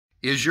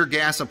Is your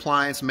gas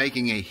appliance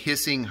making a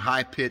hissing,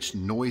 high-pitched,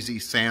 noisy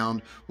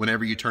sound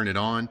whenever you turn it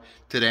on?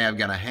 Today I've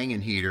got a hanging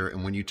heater,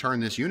 and when you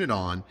turn this unit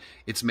on,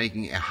 it's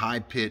making a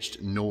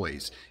high-pitched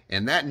noise.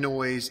 And that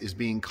noise is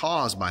being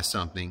caused by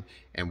something,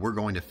 and we're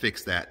going to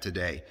fix that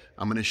today.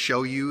 I'm going to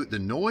show you the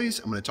noise,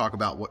 I'm going to talk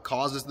about what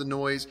causes the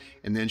noise,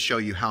 and then show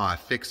you how I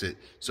fix it.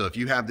 So if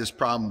you have this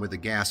problem with a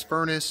gas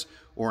furnace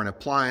or an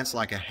appliance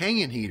like a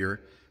hanging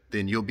heater,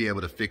 then you'll be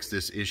able to fix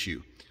this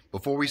issue.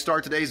 Before we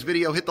start today's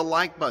video, hit the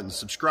like button,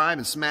 subscribe,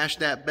 and smash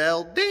that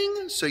bell,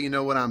 ding, so you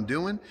know what I'm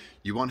doing.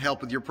 You want help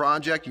with your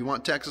project, you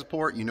want tech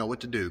support, you know what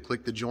to do.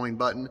 Click the join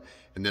button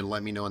and then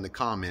let me know in the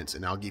comments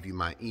and I'll give you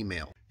my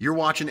email. You're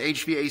watching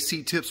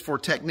HVAC Tips for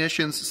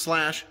Technicians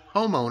 /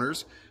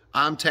 Homeowners.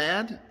 I'm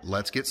Tad.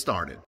 Let's get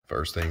started.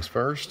 First things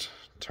first,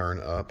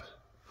 turn up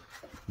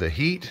the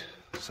heat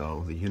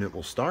so the unit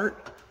will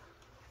start.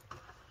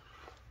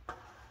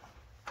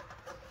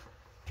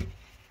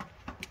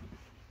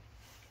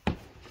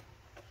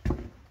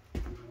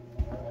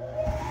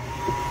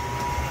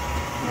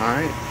 All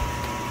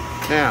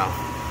right, now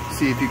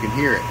see if you can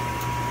hear it.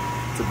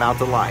 It's about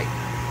to light.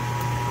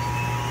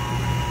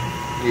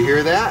 You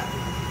hear that?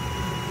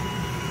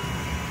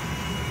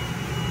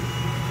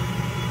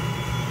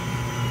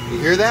 You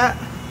hear that?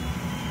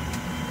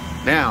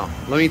 Now,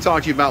 let me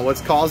talk to you about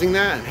what's causing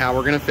that and how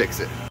we're gonna fix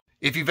it.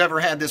 If you've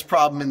ever had this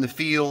problem in the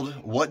field,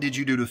 what did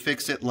you do to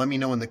fix it? Let me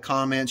know in the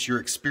comments your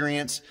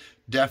experience.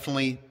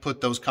 Definitely put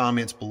those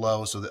comments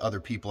below so that other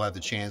people have the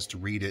chance to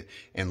read it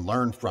and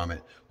learn from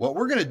it. What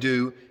we're gonna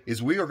do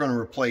is we are gonna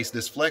replace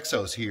this flex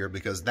hose here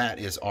because that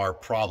is our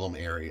problem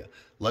area.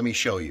 Let me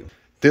show you.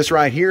 This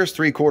right here is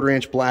 3/4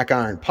 inch black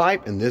iron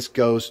pipe, and this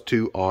goes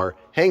to our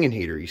hanging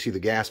heater. You see the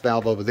gas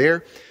valve over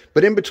there,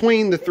 but in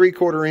between the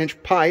 3/4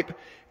 inch pipe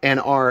and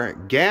our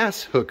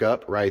gas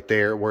hookup right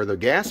there where the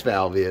gas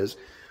valve is,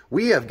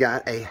 we have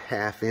got a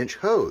 1/2 inch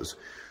hose.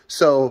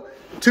 So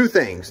two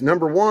things.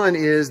 Number one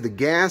is the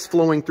gas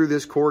flowing through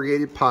this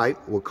corrugated pipe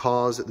will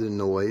cause the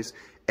noise,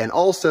 and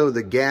also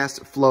the gas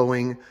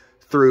flowing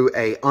through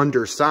a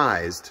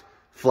undersized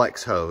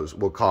flex hose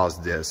will cause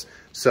this.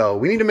 So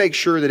we need to make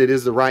sure that it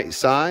is the right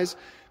size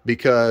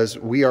because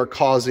we are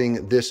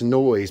causing this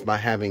noise by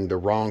having the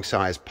wrong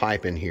size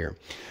pipe in here.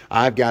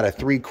 I've got a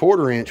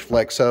 3/4 inch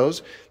flex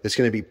hose that's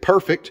going to be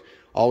perfect.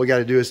 All we got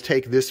to do is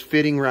take this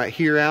fitting right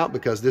here out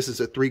because this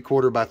is a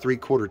 3/4 by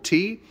 3/4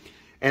 T.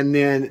 And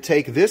then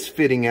take this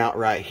fitting out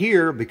right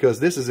here because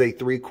this is a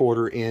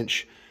 3/4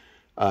 inch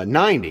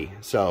 90.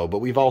 So, but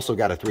we've also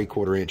got a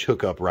 3/4 inch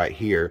hookup right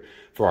here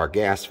for our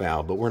gas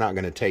valve, but we're not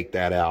going to take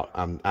that out.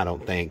 I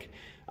don't think.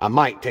 I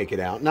might take it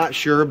out, not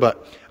sure,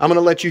 but I'm going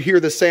to let you hear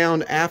the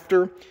sound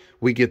after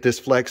we get this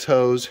flex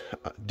hose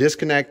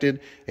disconnected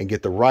and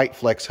get the right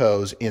flex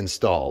hose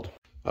installed.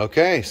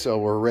 Okay, so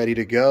we're ready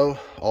to go.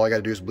 All I got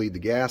to do is bleed the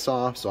gas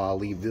off, so I'll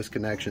leave this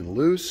connection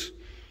loose.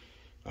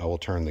 I will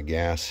turn the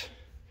gas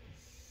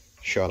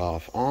shut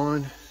off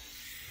on.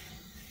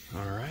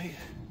 All right,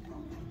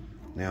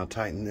 now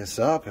tighten this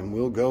up and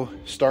we'll go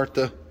start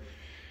the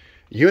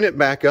unit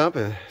back up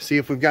and see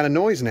if we've got a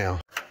noise now.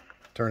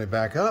 Turn it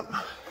back up.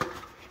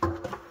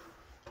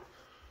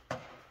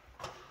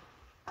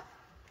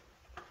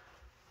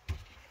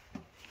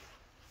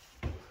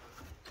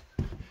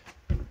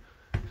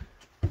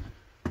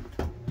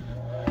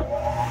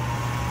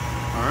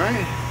 All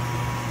right.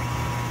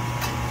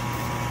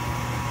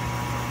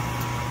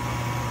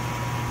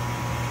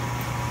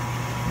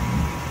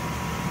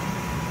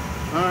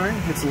 All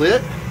right, it's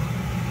lit.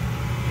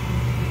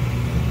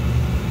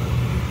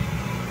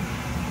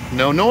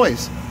 No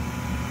noise.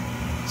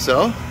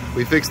 So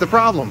we fixed the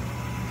problem.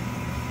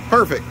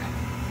 Perfect.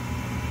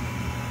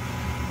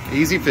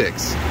 Easy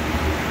fix.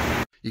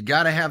 You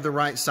gotta have the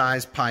right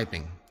size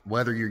piping,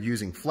 whether you're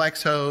using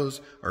flex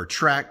hose or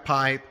track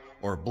pipe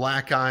or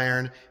black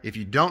iron. If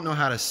you don't know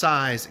how to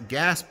size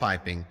gas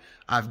piping,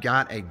 I've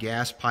got a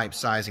gas pipe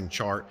sizing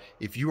chart.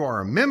 If you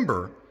are a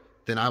member,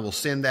 then I will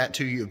send that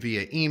to you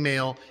via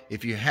email.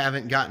 If you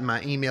haven't gotten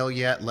my email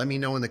yet, let me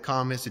know in the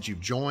comments that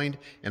you've joined,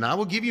 and I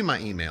will give you my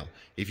email.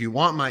 If you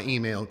want my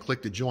email,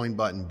 click the join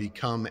button,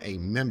 become a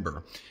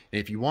member.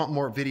 And if you want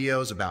more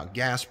videos about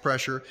gas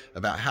pressure,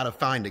 about how to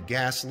find a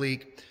gas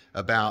leak,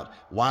 about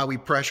why we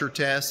pressure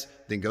test,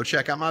 then go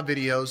check out my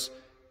videos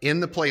in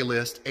the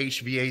playlist,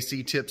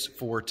 HVAC Tips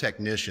for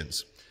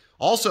Technicians.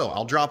 Also,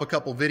 I'll drop a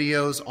couple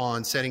videos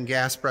on setting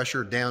gas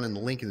pressure down in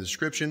the link in the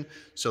description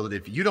so that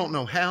if you don't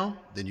know how,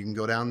 then you can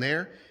go down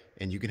there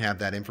and you can have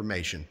that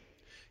information.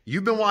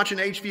 You've been watching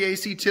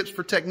HVAC Tips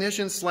for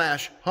Technicians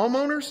 /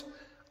 Homeowners.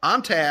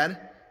 I'm Tad,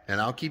 and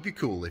I'll keep you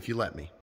cool if you let me.